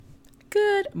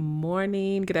Good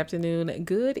morning, good afternoon,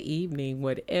 good evening,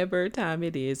 whatever time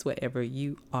it is, wherever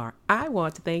you are. I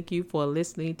want to thank you for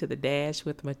listening to The Dash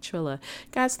with Matrilla.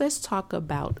 Guys, let's talk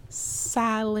about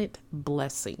silent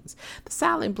blessings. The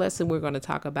silent blessing we're going to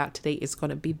talk about today is going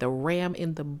to be the ram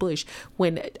in the bush.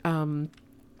 When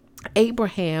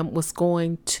Abraham was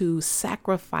going to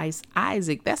sacrifice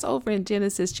Isaac. That's over in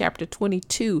Genesis chapter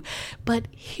 22. But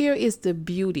here is the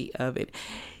beauty of it.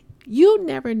 You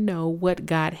never know what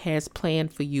God has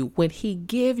planned for you when he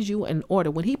gives you an order,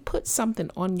 when he puts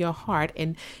something on your heart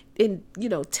and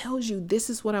tells you this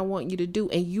is what I want you to do,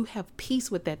 and you have peace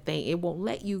with that thing. It won't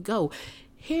let you go.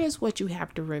 Here's what you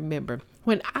have to remember.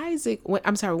 When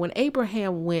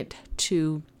Abraham went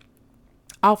to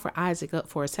offer Isaac up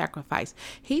for a sacrifice,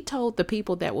 he told the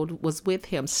people that was with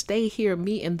him, stay here,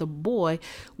 me and the boy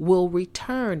will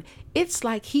return. It's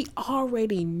like he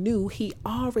already knew, he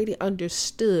already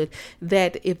understood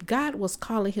that if God was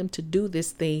calling him to do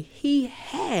this thing, he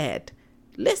had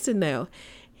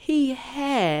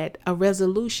a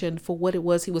resolution for what it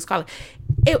was he was calling.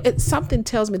 Something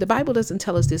tells me, the Bible doesn't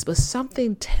tell us this, but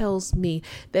something tells me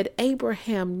that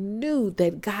Abraham knew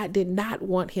that God did not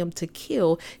want him to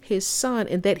kill his son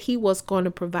and that he was going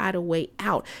to provide a way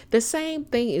out. The same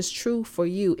thing is true for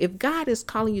you. If God is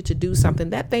calling you to do something,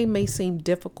 that thing may seem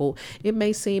difficult. It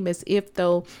may seem as if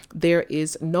though there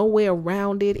is no way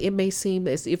around it. It may seem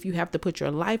as if you have to put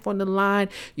your life on the line,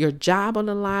 your job on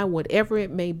the line, whatever it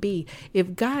may be.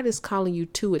 If God is calling you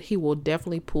to it, he will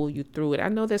definitely pull you through it. I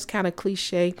know that's kind of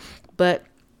cliche, but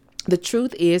the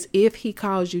truth is, if he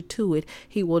calls you to it,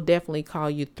 he will definitely call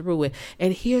you through it.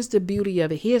 And here's the beauty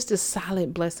of it. Here's the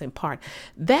silent blessing part.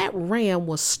 That ram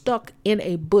was stuck in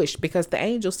a bush because the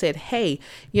angel said, hey,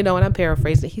 and I'm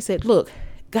paraphrasing. He said, look,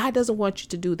 God doesn't want you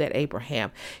to do that, Abraham.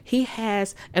 He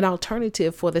has an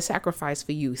alternative for the sacrifice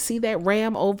for you. See that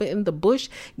ram over in the bush?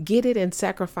 Get it and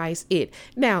sacrifice it.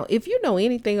 Now, if you know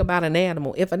anything about an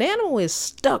animal, if an animal is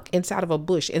stuck inside of a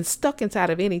bush and stuck inside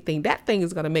of anything, that thing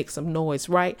is going to make some noise,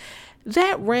 right?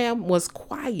 That ram was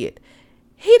quiet.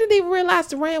 He didn't even realize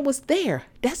the ram was there.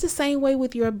 That's the same way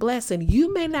with your blessing.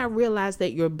 You may not realize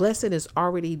that your blessing is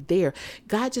already there.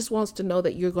 God just wants to know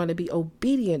that you're going to be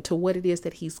obedient to what it is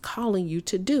that he's calling you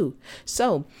to do.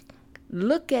 So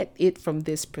look at it from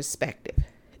this perspective.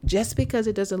 Just because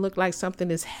it doesn't look like something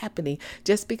is happening,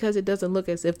 just because it doesn't look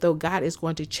as if though God is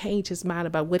going to change his mind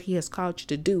about what he has called you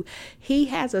to do, he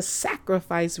has a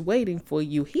sacrifice waiting for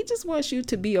you. He just wants you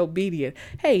to be obedient.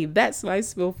 Hey, that's my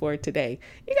spiel for today.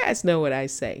 You guys know what I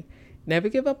say. Never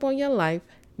give up on your life.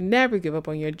 Never give up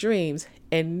on your dreams,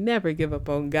 and never give up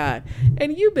on God.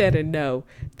 And you better know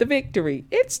the victory,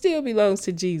 it still belongs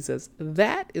to Jesus.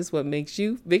 That is what makes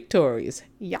you victorious.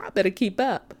 Y'all better keep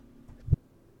up.